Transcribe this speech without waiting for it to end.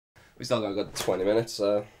We still got a good 20 minutes,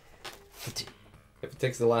 so... If it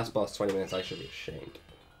takes the last boss 20 minutes, I should be ashamed.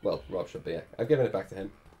 Well, Rob should be, yeah. I've given it back to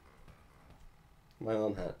him. My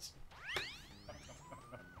own hands.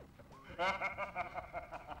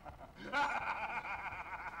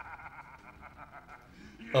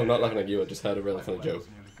 Oh, I'm not laughing at you, I just heard a really funny joke.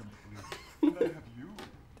 And I have you,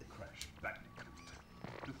 Crash Bandicoot,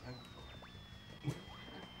 to thank for.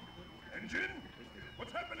 Engine?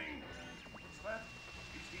 What's happening? What's that?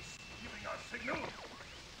 Is he stealing our signal?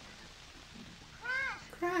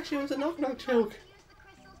 Crash, it was a knock-knock joke. Use the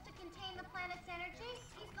crystals to contain the planet's energy.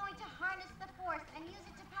 He's going to harness the force and use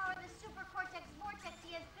it to power the super Cortex Vortex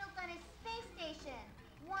he has built on his space station.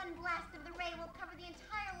 One blast of the ray will cover the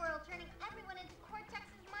entire world, turning everyone into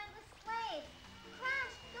Cortex's mindless slaves.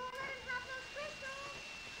 Crash, don't let him have those crystals!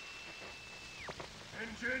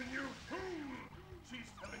 Engine, you fool!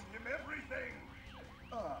 She's telling him everything!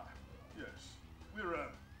 Ah, yes. We're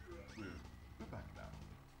back now.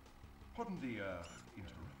 Pardon the,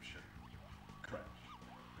 interruption. Crash,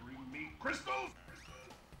 bring me crystals!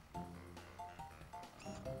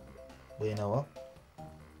 Well, you know what?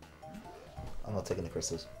 I'm not taking the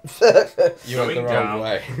crystals. You went the wrong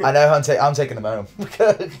way. I know, I'm taking them home.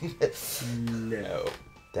 No.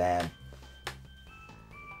 Damn.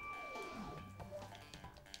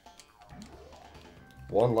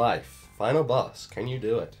 One life. Final boss. Can you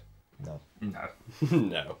do it? No. No.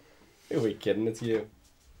 No. Who are we kidding? It's you.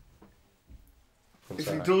 I'm If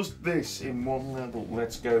sorry. he does this in one level,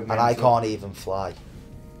 let's go. And I can't even fly.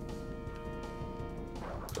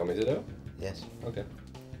 Want me to do it? Yes. Okay.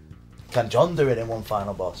 Can John do it in one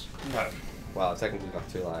final boss? No. Well, I've technically got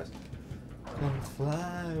 2 lives. Come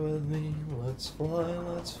fly with me, let's fly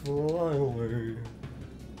away.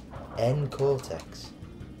 N Cortex.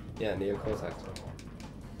 Yeah, Neo Cortex.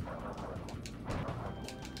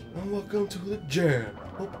 And welcome to the jam.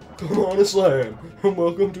 Oh, come on and slam. And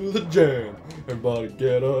welcome to the jam. Everybody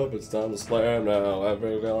get up, it's time to slam now.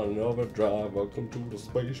 Everyone in overdrive, welcome to the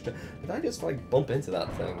space jam. Did I just like bump into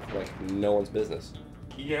that thing like no one's business?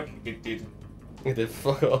 Yep, it did. It did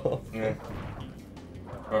fuck off. Yeah.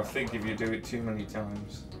 Well, I think if you do it too many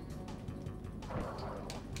times.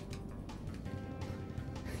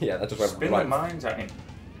 Yeah, that just went Spin right. the mines at him.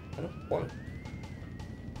 I don't want it.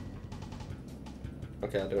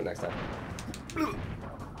 Okay, I'll do it next time.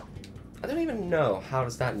 I don't even know how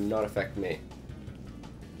does that not affect me.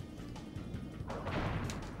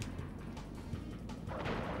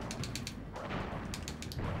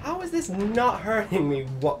 How is this not hurting me?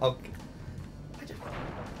 What? Okay.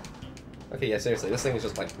 Okay, yeah, seriously, this thing is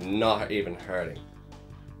just like not even hurting.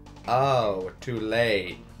 Oh, too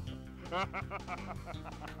late.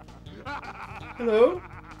 Hello?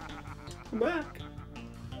 I'm back.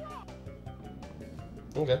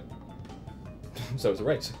 Okay. So it's a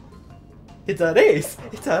race. It's a race!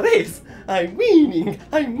 It's a race! I'm winning!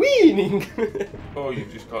 I'm winning! Or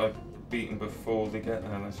you've just got to beat them before they get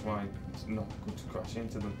there. That's why it's not good to crash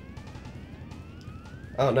into them.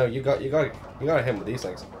 Oh no, you got hit with these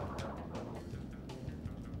things.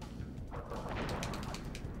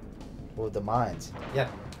 With the mines. Yeah.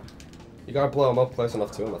 You gotta blow them up close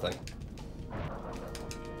enough to them, I think.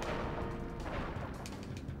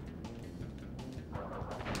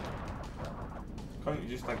 Can't you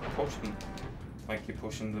just like push them? Like you're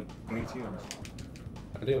pushing the meteors?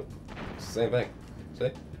 I do. It's the same thing.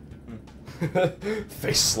 See?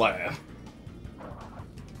 Face slam.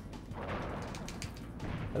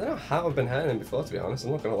 I don't know how I've been hitting him before, to be honest,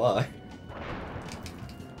 I'm not gonna lie.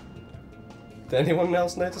 Did anyone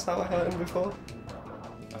else notice how I hurt him before?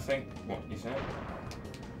 I think what you said.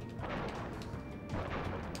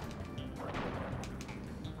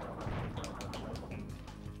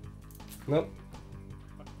 Nope.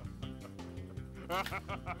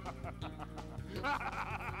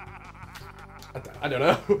 I don't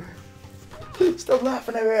know. Stop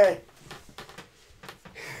laughing at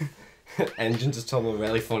me! Engine just told me a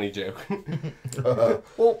really funny joke. Well,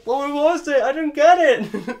 what was it? I didn't get it!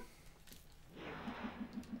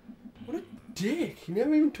 What a dick. He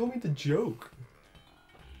never even told me the joke.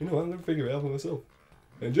 You know, I'm gonna figure it out for myself.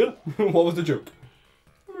 Engine, what was the joke?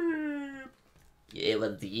 It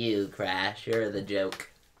was you, Crash. You're the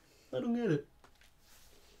joke. I don't get it.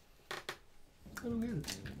 I don't get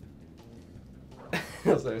it.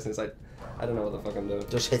 Seriously, it's like, I don't know what the fuck I'm doing.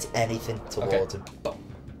 Just hit anything towards him. Boom.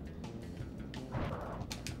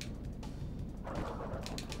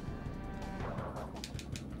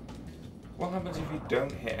 What happens if you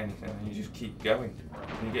don't hit anything and you just keep going?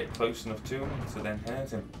 Can you get close enough to him to then hurt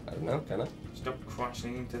him? I don't know, can I? Stop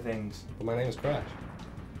crashing into things. Well, my name is Crash.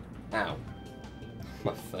 Ow.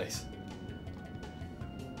 My face.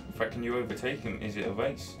 If But can you overtake him? Is it a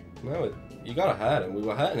race? No, you got ahead, and we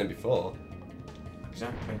were hurting him before.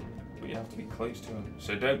 Exactly. But you have to be close to him.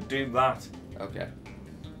 So don't do that. Okay.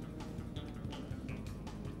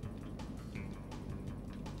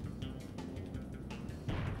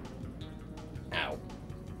 Ow.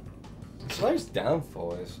 It slows down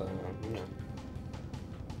for us, so yeah.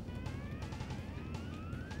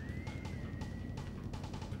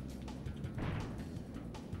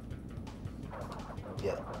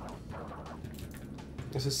 Yeah.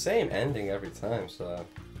 It's the same ending every time, so.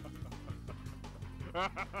 You're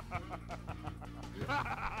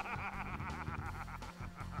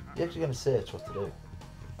actually going to search what to do.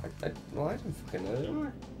 Well, I don't fucking know,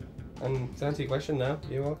 don't I? And to answer your question, no,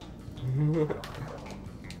 you are.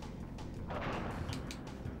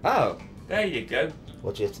 Oh, There you go.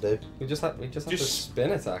 What do you have to do? we just have to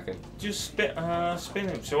spin attack him. Just spin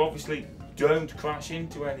him. So obviously, don't crash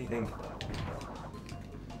into anything.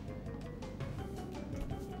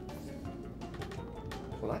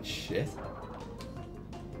 Well, that's shit.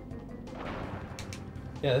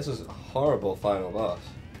 Yeah, this is a horrible final boss.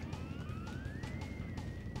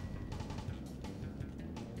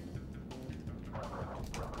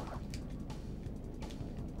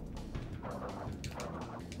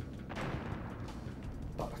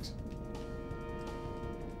 Bollocks.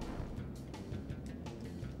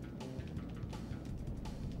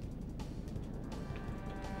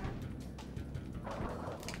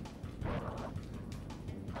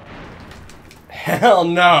 Hell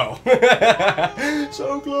no!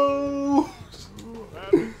 So close! You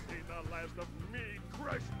haven't seen the last of me,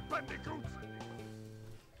 Crash Bandicoot.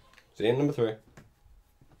 Scene number 3.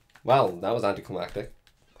 Well, that was anticlimactic.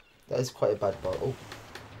 That is quite a bad boss. Oh,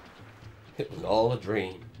 It was all a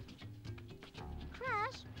dream.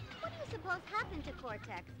 Crash, what do you suppose happened to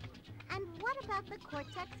Cortex? And what about the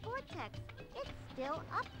Cortex Vortex? It's still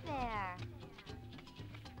up there.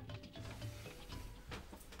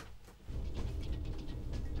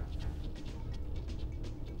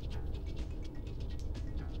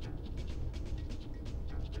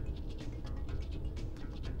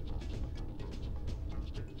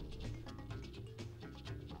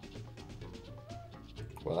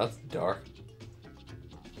 Well, that's dark.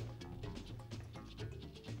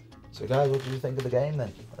 so guys, what did you think of the game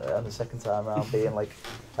then? And the second time around being like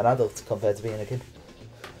an adult compared to being a kid?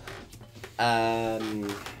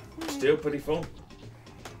 Still pretty fun.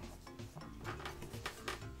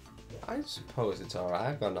 I suppose it's alright.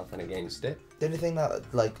 I've got nothing against it. The only thing that,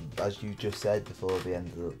 like, as you just said before the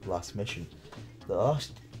end of the last mission, the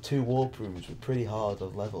last 2 warp rooms were pretty hard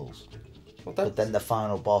of levels. Well, But then the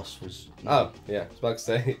final boss was... Oh, yeah. I was about to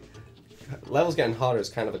say, levels getting harder is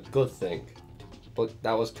kind of a good thing, but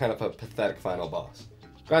that was kind of a pathetic final boss.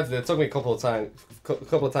 Granted, it took me a couple of times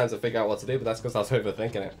to figure out what to do, but that's because I was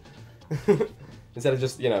overthinking it. Instead of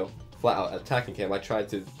just, you know, flat out attacking him, I tried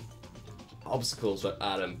to obstacles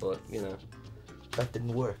at him, but, you know. That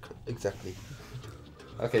didn't work, exactly.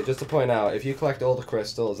 Okay, just to point out, if you collect all the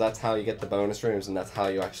crystals, that's how you get the bonus rooms, and that's how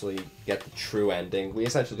you actually get the true ending. We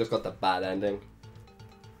essentially just got the bad ending,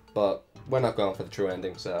 but we're not going for the true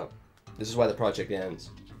ending, so this is why the project ends.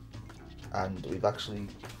 And we've actually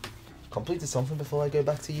completed something before I go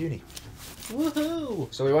back to uni.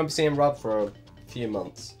 Woohoo! So we won't be seeing Rob for a few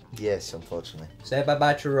months. Yes, unfortunately. Say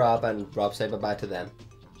bye-bye to Rob, and Rob say bye-bye to them.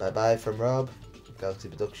 Bye-bye from Rob, Galaxy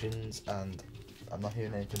Productions, and I'm not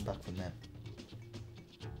hearing anything back from them.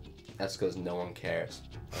 That's because no one cares.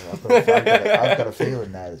 I've got a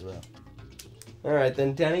feeling now as well. Alright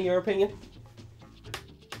then, Danny, your opinion?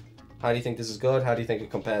 How do you think this is good? How do you think it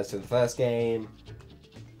compares to the first game?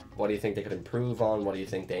 What do you think they could improve on? What do you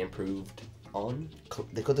think they improved on?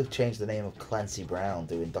 They could have changed the name of Clancy Brown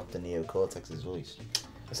doing Doctor Neo Cortex's voice.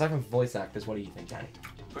 Aside from voice actors, what do you think, Danny?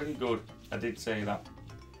 Pretty good. I did say that.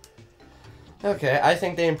 Okay, I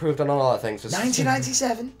think they improved on a lot of things.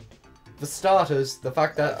 1997? For starters, the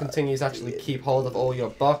fact that it continues to actually keep hold of all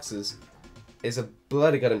your boxes is a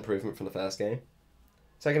bloody good improvement from the first game.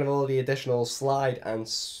 Second of all, the additional slide and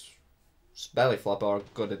belly flop are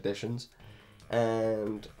good additions.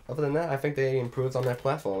 And other than that, I think they improved on their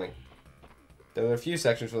platforming. There were a few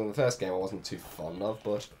sections from the first game I wasn't too fond of,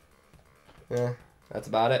 but yeah, that's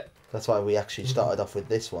about it. That's why we actually started off with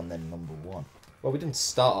this one, then number 1. Well, we didn't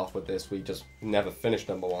start off with this, we just never finished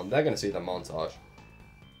number 1. They're going to see the montage.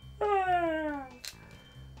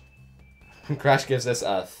 Crash gives this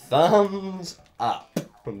a thumbs up.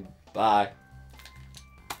 Bye.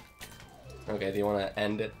 Okay, do you want to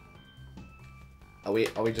end it? Are we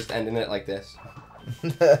just ending it like this?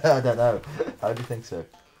 I don't know. How do you think so?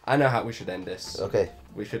 I know how we should end this. Okay.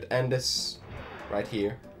 We should end this right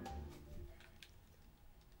here.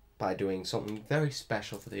 by doing something very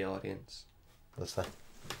special for the audience. What's that?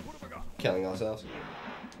 Killing ourselves.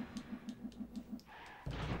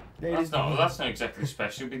 That's not exactly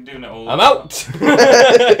special. You've been doing it all. I'm out!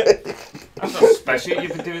 That's not special.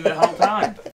 You've been doing it the whole time.